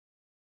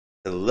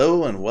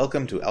Hello and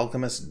welcome to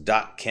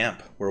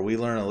alchemist.camp, where we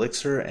learn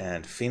Elixir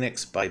and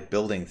Phoenix by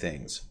building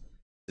things.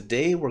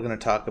 Today we're going to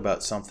talk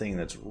about something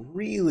that's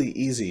really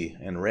easy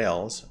in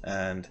Rails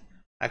and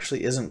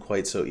actually isn't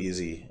quite so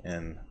easy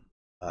in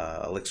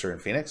Elixir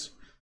and Phoenix,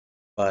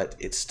 but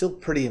it's still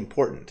pretty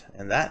important,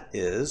 and that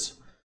is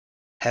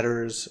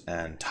headers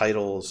and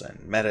titles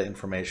and meta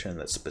information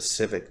that's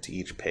specific to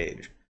each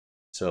page.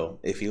 So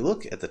if you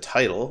look at the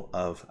title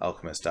of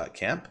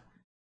alchemist.camp,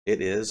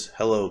 it is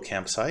Hello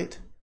Campsite.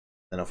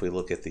 Then if we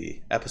look at the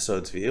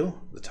episodes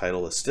view, the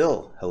title is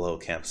still Hello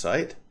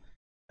Campsite.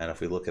 And if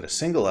we look at a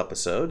single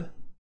episode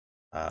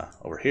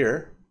over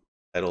here,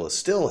 the title is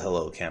still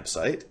Hello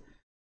Campsite.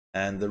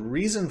 And the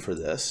reason for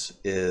this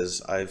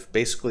is I've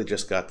basically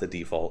just got the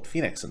default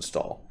Phoenix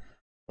install.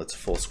 Let's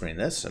full screen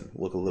this and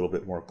look a little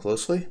bit more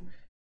closely.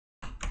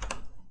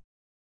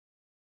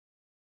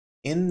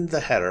 In the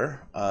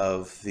header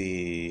of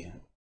the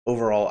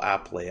overall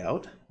app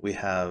layout, we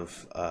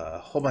have a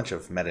whole bunch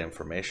of meta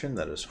information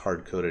that is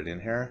hard-coded in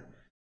here.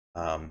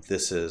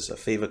 This is a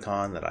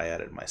favicon that I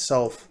added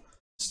myself,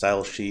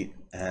 style sheet,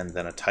 and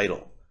then a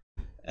title.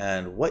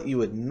 And what you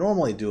would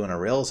normally do in a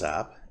Rails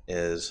app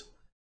is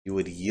you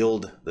would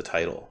yield the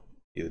title.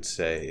 You would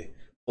say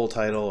full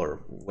title, or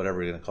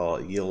whatever you're going to call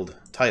it, yield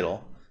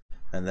title.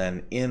 And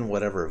then in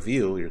whatever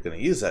view you're going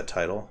to use that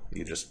title,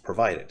 you just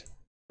provide it.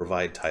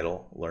 Provide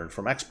title, learn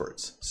from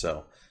experts.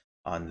 So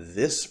on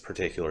this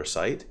particular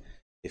site,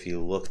 if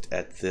you looked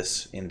at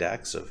this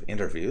index of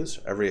interviews,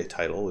 every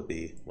title would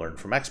be learn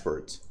from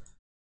experts.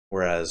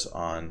 Whereas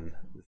on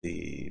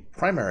the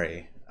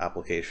primary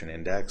application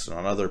index and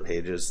on other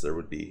pages, there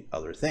would be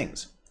other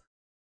things.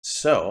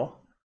 So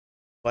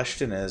the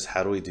question is,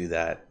 how do we do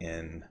that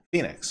in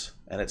Phoenix?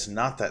 And it's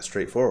not that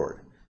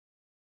straightforward.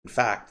 In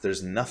fact,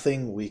 there's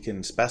nothing we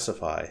can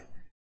specify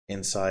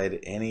inside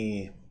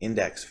any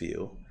index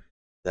view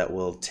that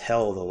will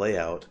tell the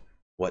layout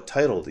what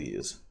title to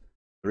use.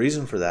 The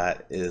reason for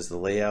that is the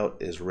layout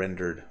is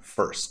rendered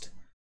first.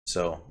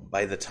 So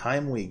by the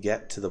time we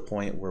get to the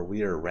point where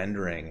we are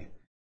rendering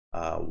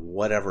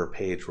whatever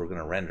page we're going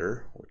to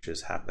render, which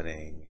is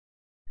happening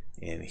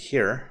in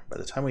here, by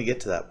the time we get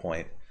to that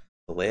point,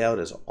 the layout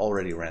is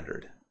already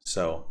rendered.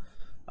 So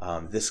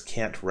this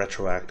can't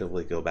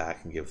retroactively go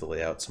back and give the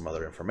layout some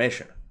other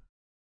information.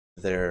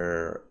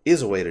 There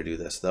is a way to do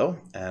this though,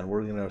 and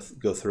we're going to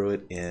go through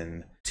it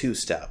in 2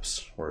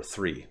 steps, or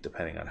 3,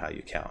 depending on how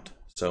you count.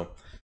 So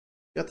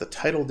got the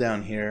title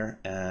down here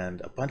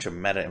and a bunch of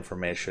meta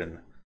information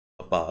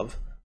above.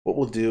 What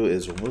we'll do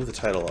is we'll move the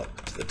title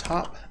up to the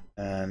top,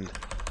 and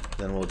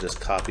then we'll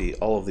just copy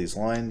all of these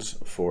lines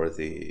for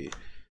the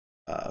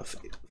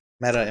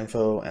meta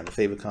info and the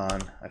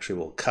favicon. Actually,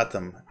 we'll cut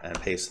them and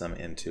paste them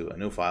into a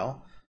new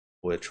file,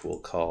 which we'll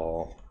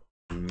call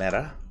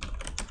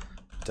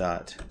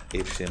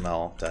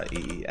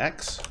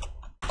meta.html.eex,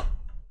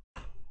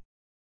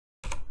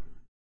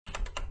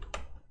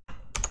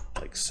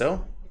 like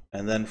so.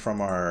 And then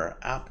from our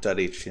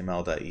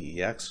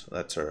app.html.eex,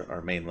 that's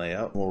our main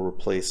layout, we'll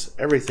replace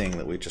everything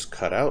that we just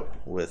cut out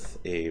with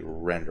a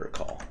render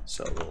call.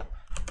 So we'll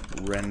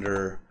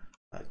render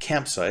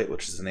campsite,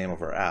 which is the name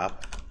of our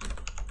app,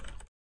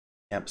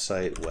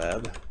 campsite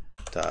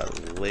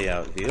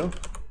web.layout view,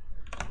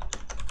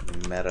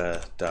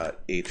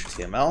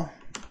 meta.html,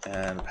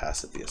 and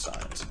pass it the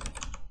assigns.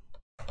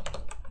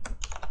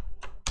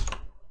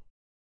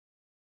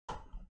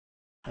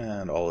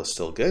 And all is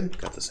still good,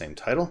 got the same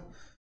title.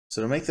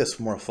 So to make this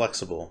more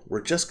flexible,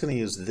 we're just going to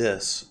use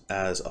this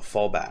as a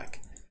fallback.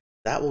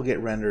 That will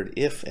get rendered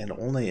if and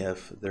only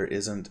if there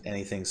isn't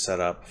anything set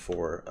up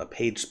for a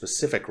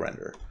page-specific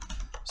render.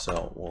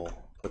 So we'll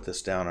put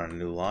this down on a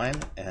new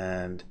line,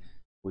 and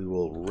we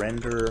will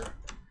render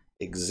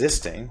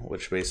existing,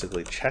 which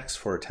basically checks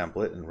for a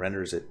template and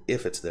renders it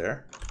if it's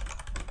there.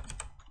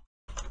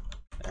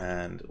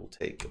 And we'll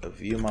take a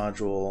view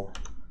module,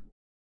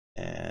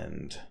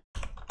 and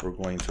we're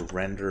going to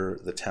render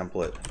the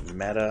template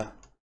meta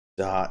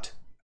dot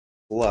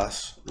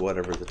plus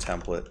whatever the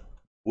template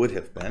would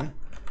have been,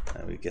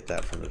 and we get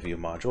that from the view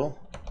module,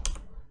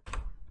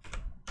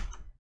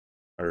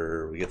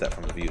 or we get that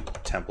from the view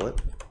template,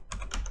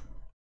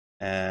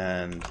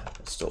 and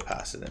still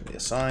pass it in the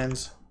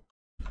assigns.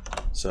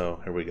 So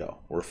here we go.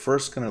 We're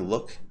first going to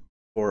look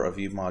for a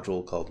view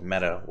module called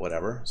meta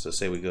whatever. So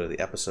say we go to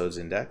the episodes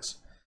index,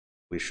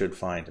 we should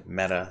find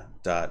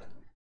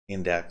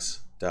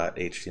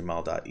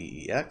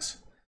meta.index.html.eex,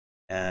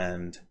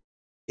 and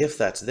if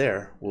that's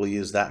there, we'll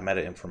use that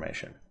meta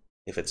information.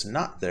 If it's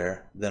not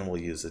there, then we'll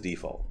use the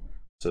default.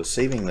 So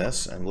saving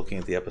this and looking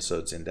at the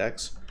episodes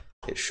index,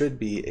 it should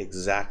be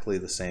exactly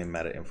the same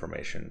meta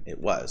information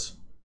it was.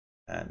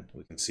 And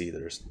we can see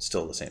there's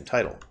still the same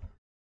title.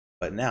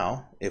 But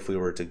now, if we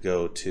were to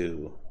go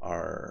to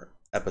our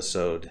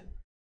episode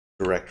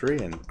directory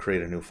and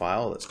create a new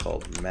file that's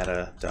called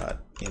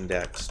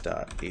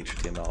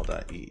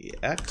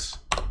meta.index.html.eex,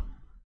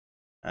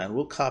 and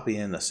we'll copy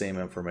in the same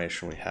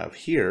information we have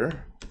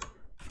here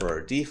for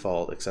our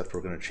default, except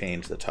we're going to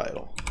change the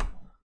title.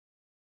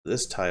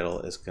 This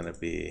title is going to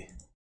be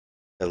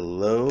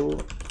Hello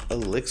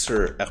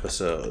Elixir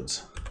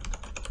episodes.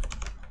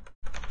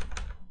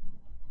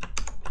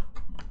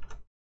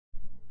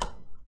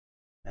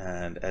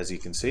 And as you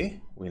can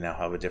see, we now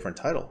have a different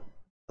title.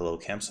 Hello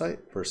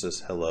Campsite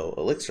versus Hello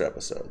Elixir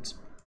episodes.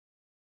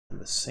 And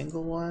the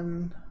single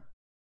one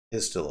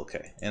is still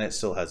okay. And it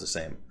still has the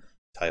same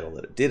title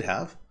that it did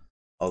have.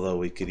 Although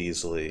we could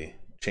easily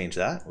change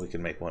that. We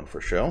can make one for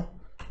show.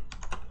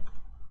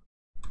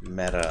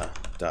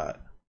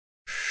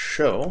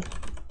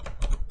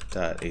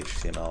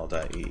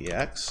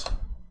 meta.show.html.eex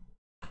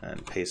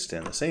and paste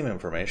in the same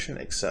information,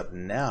 except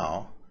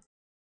now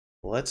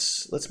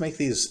let's make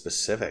these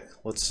specific.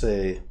 Let's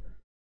say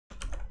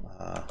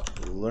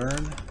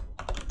learn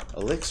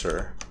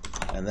Elixir,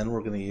 and then we're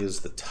going to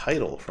use the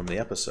title from the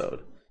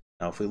episode.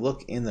 Now if we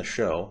look in the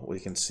show, we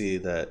can see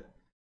that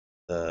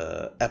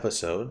the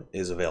episode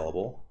is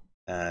available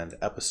and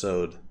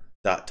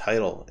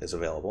episode.title is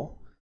available.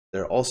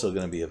 They're also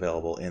going to be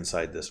available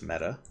inside this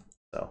meta.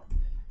 So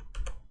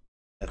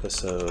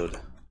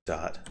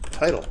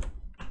episode.title.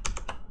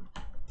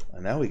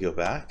 And now we go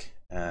back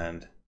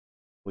and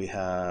we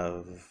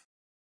have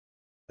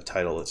a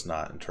title that's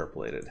not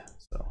interpolated.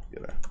 So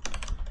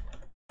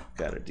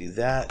gotta do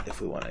that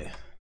if we want to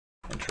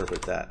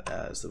interpret that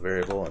as the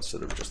variable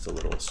instead of just a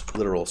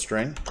literal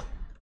string.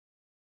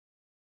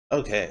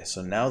 Okay,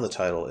 so now the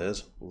title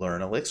is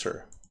Learn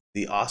Elixir,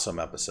 the awesome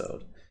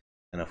episode.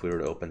 And if we were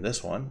to open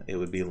this one, it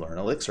would be Learn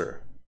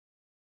Elixir,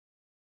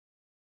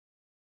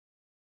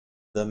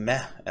 the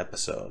meh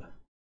episode.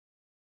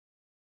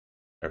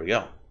 There we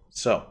go.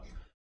 So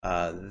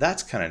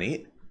that's kind of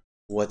neat.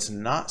 What's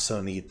not so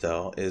neat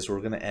though is we're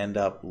going to end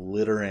up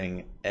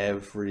littering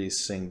every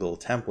single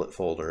template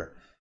folder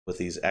with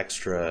these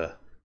extra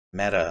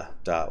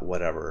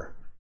meta.whatever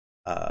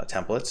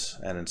templates.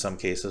 And in some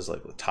cases,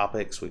 like with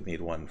topics, we need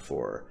one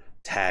for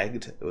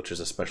tagged, which is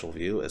a special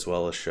view, as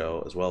well as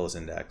show, as well as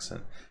index,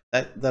 and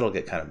that'll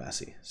get kind of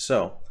messy.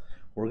 So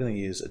we're going to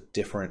use a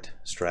different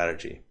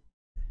strategy.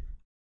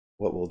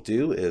 What we'll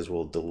do is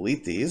we'll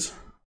delete these,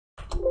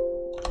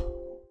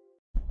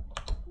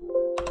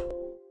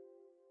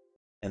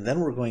 and then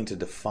we're going to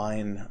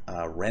define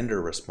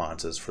render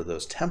responses for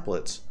those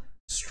templates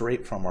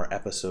straight from our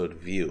episode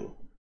view.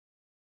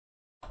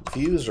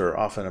 Views are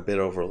often a bit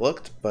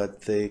overlooked,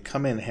 but they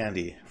come in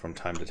handy from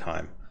time to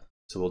time.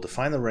 So we'll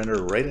define the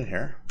render right in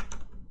here.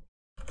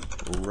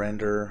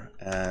 Render,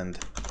 and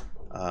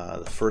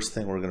the first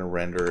thing we're going to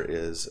render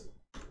is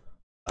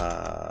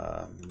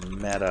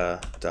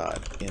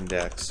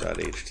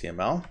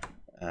meta.index.html,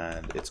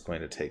 and it's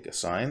going to take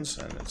assigns,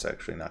 and it's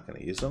actually not going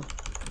to use them.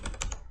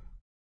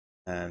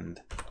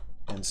 And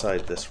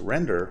inside this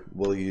render,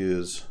 we'll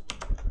use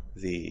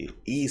the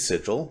E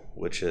sigil,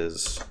 which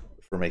is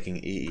for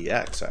making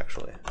EEX,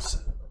 actually. It's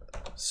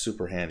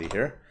super handy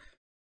here.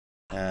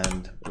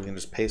 And we can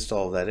just paste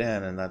all of that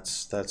in, and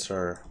that's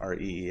our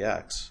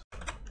EEX.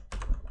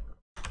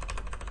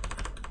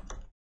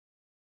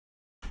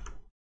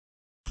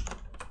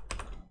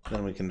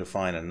 Then we can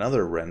define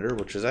another render,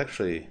 which is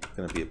actually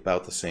going to be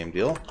about the same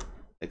deal,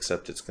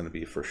 except it's going to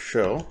be for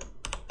show.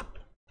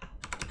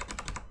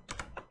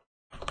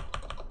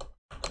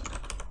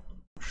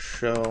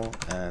 Show,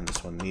 and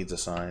this one needs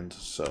assigned,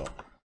 so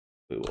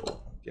we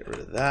will get rid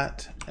of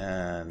that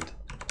and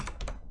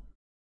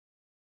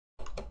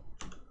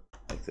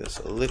make this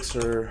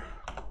Elixir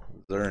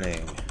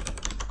learning.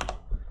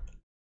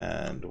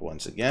 And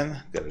once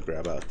again, got to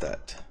grab out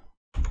that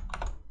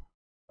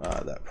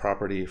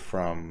property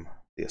from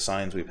the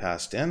assigns we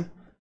passed in,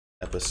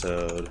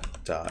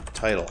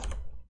 episode.title.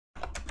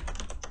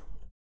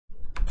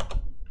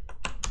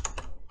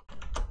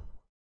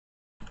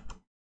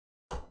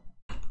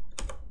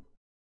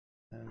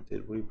 And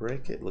did we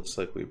break it? Looks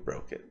like we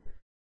broke it.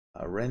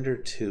 Render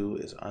 2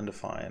 is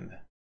undefined.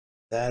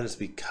 That is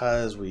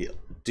because we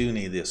do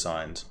need the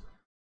assigns,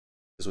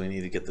 because we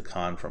need to get the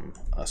con from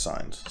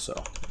assigns.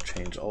 So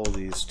change all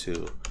these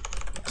to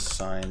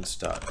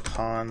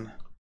assigns.con,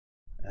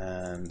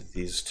 and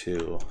these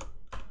two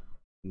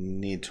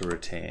need to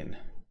retain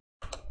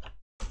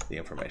the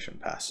information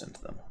passed into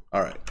them.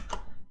 All right,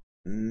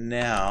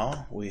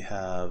 now we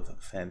have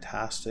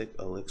fantastic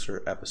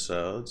Elixir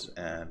episodes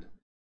and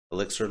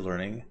Elixir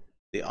learning,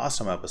 the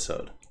awesome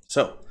episode.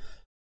 So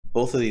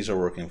both of these are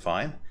working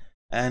fine,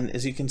 and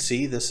as you can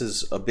see, this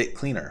is a bit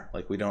cleaner.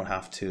 Like, we don't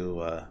have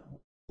to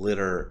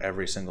litter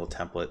every single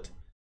template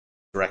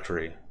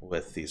directory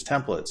with these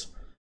templates,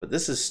 but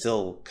this is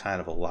still kind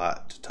of a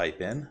lot to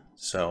type in.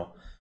 So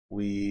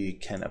we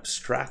can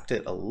abstract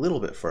it a little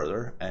bit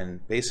further,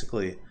 and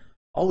basically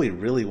all we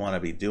really want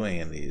to be doing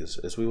in these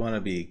is we want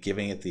to be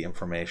giving it the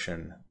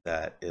information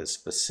that is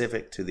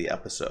specific to the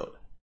episode.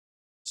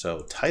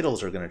 So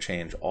titles are going to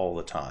change all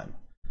the time.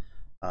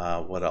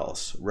 What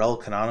else? Rel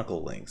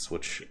canonical links,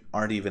 which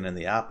aren't even in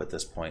the app at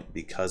this point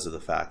because of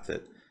the fact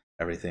that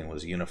everything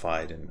was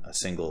unified in a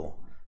single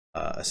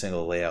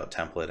layout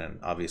template, and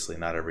obviously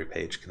not every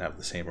page can have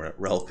the same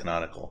rel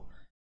canonical.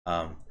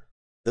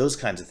 Those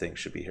kinds of things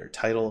should be here.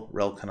 Title,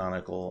 rel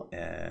canonical,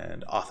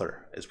 and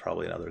author is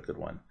probably another good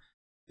one.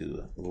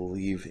 to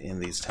leave in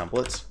these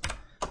templates.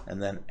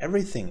 And then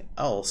everything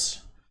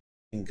else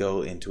can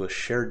go into a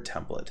shared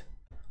template.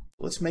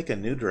 Let's make a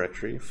new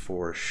directory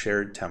for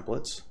shared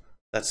templates.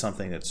 That's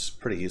something that's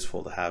pretty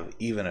useful to have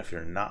even if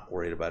you're not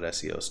worried about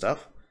SEO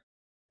stuff.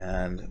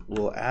 And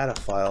we'll add a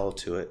file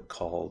to it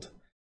called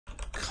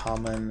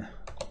common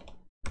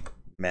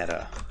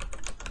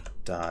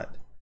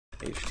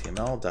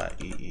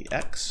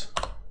meta.html.eex.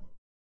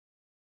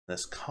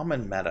 This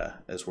common meta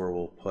is where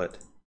we'll put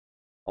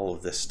all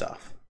of this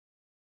stuff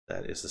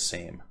that is the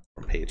same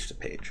from page to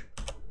page.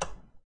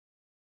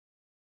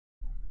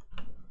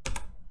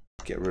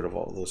 Get rid of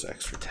all those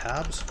extra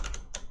tabs.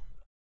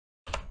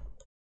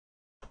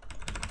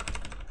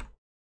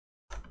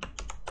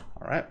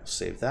 All right, we'll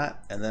save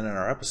that. And then in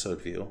our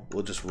episode view,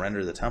 we'll just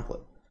render the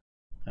template.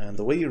 And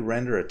the way you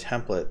render a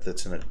template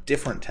that's in a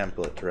different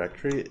template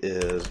directory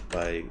is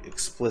by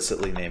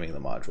explicitly naming the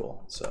module.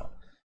 So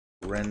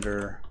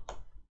render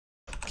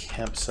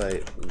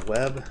campsite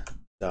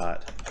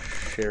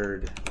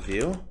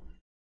web.sharedView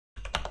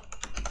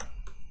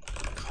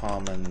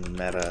common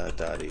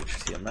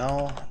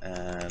meta.html,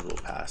 and we'll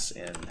pass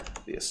in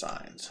the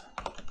assigns.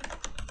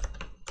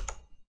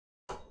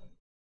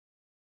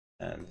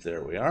 And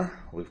there we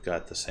are. We've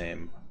got the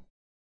same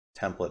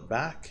template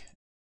back. Is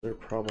there a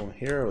problem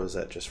here, or was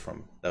that just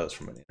from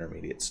an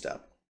intermediate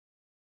step?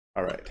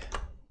 All right.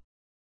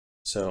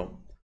 So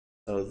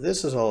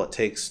this is all it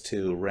takes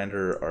to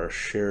render our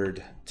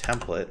shared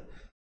template.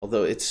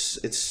 Although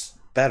it's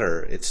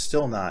better, it's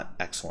still not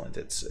excellent.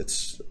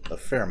 It's a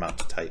fair amount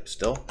to type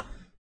still.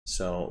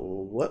 So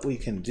what we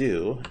can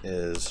do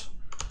is,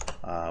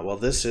 well,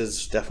 this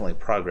is definitely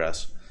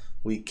progress.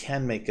 We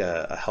can make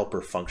a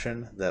helper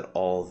function that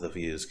all the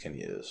views can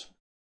use.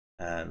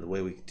 And the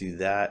way we do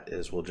that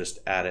is we'll just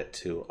add it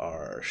to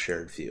our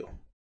shared view.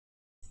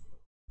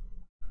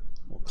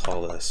 We'll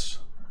call this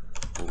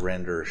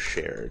render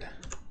shared.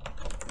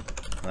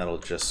 And that'll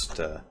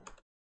just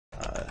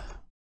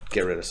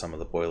get rid of some of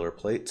the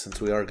boilerplate,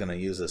 since we are going to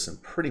use this in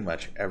pretty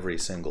much every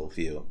single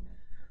view.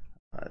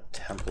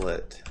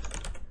 Template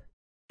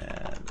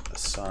and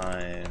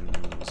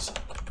assigns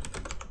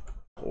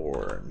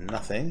or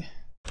nothing.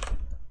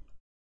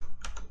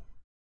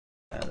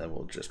 And then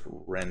we'll just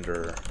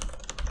render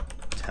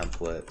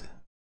template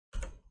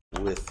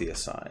with the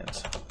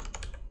assigns.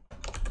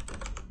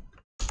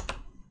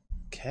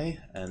 Okay,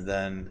 and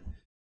then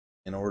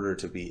in order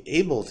to be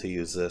able to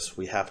use this,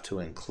 we have to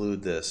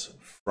include this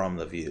from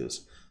the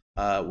views.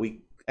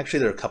 Actually,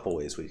 there are a couple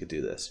ways we could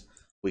do this.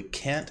 We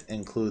can't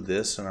include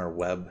this in our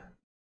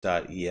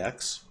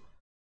web.ex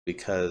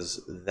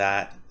because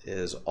that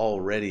is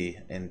already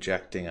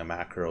injecting a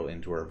macro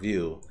into our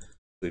view.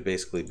 We'd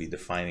basically be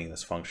defining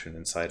this function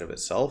inside of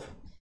itself.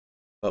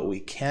 But we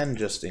can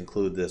just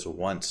include this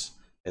once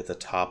at the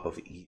top of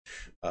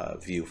each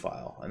view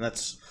file. And I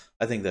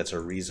think that's a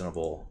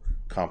reasonable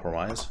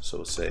compromise. So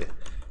we'll say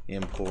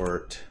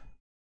import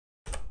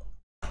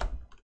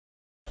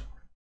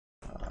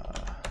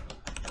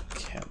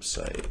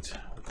campsite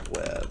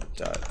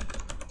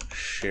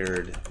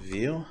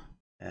web.sharedView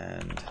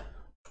and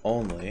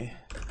only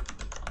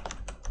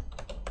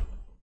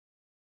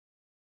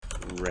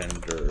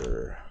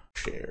render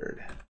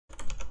shared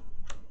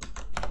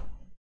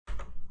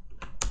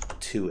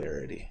to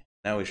arity.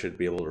 Now we should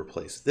be able to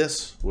replace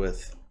this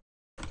with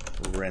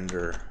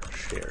render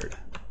shared.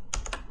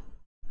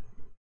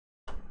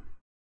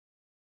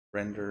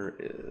 Render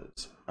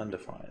is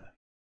undefined.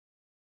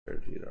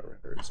 Shared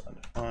view.render is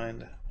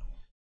undefined.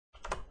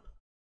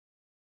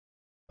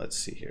 Let's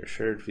see here.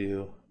 Shared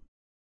view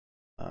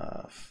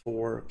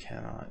 4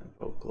 cannot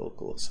invoke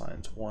local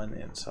assigns 1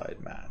 inside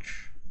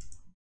match.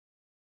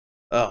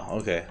 Oh,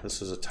 okay.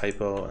 This is a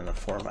typo, and the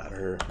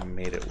formatter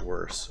made it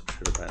worse. It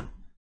should have been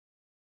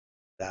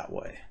that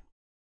way.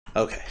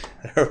 Okay,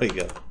 there we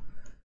go.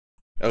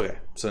 Okay,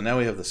 so now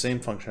we have the same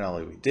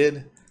functionality we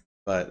did,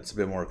 but it's a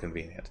bit more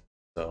convenient.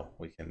 So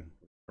we can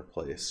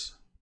replace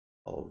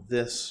all of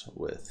this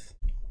with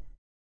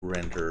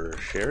render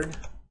shared.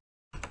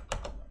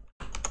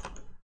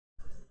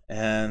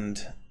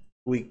 And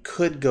we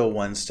could go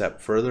one step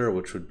further,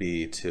 which would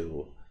be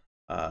to,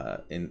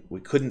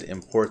 we couldn't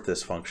import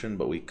this function,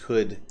 but we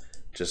could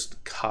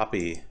just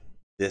copy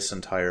this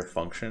entire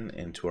function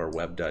into our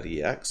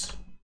web.ex,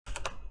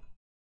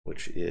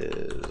 which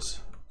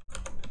is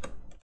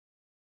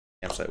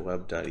campsite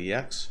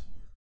web.ex.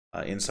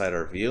 Inside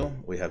our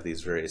view, we have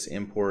these various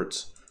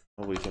imports.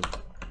 We can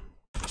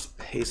just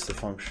paste the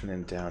function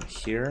in down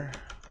here,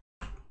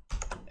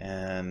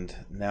 and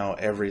now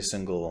every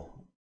single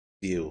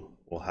view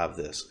will have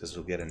this because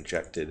it'll get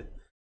injected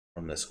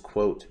from this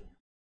quote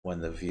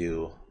when the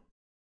view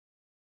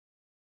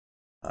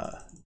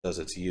does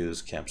its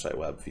use campsite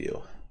web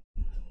view.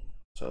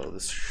 So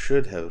this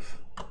should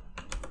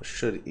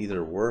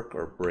either work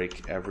or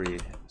break every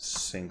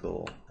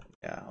single.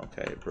 Yeah,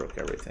 okay, it broke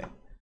everything.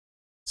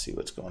 Let's see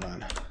what's going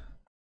on.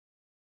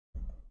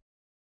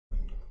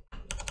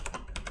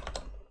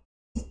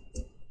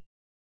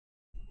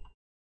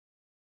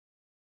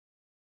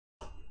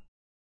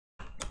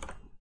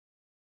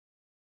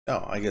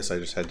 Oh, I guess I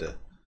just had to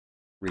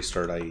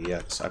restart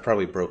IEX. I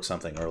probably broke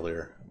something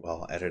earlier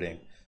while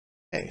editing.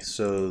 Okay,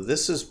 so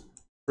this is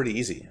pretty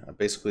easy. I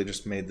basically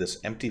just made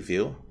this empty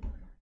view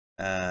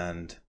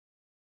and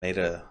made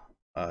a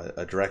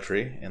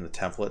directory in the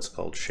templates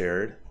called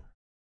shared.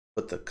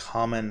 Put the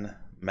common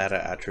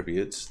meta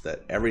attributes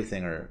that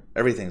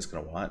everything's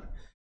going to want.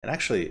 And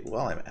actually,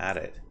 while I'm at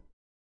it, I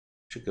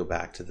should go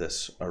back to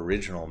this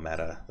original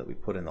meta that we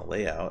put in the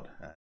layout.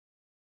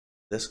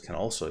 This can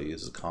also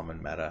use the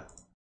common meta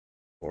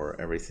for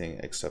everything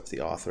except the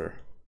author,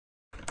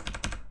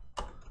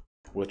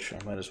 which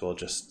I might as well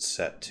just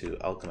set to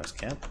Alchemist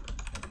Camp.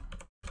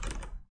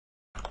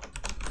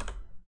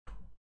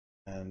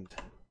 And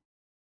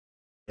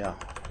yeah,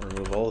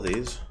 remove all of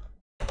these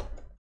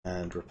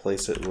and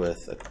replace it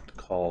with a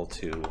call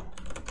to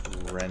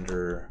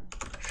render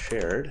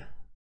shared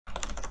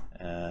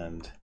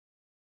and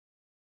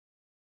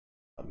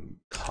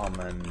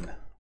common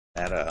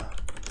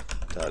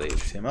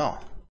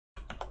meta.html.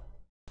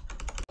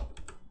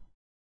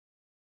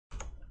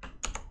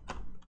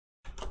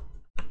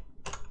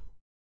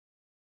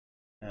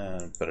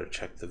 And better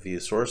check the view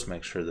source,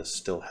 make sure this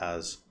still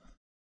has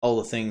all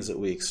the things that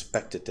we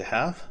expect it to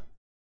have.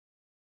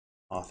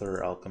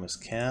 Author,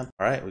 Alchemist Camp.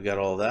 All right, we got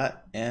all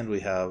that, and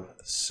we have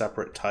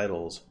separate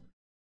titles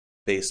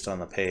based on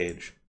the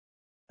page.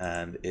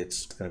 And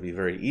it's going to be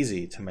very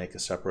easy to make a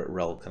separate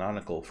rel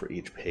canonical for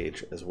each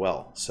page as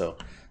well. So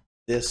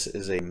this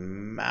is a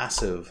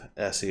massive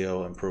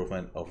SEO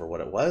improvement over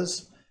what it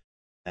was,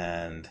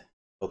 and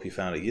hope you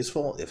found it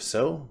useful. If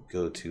so,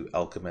 go to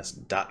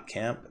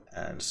alchemist.camp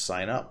and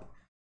sign up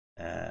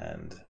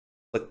and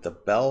click the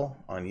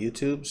bell on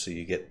YouTube so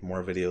you get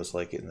more videos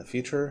like it in the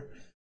future.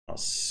 I'll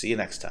see you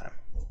next time.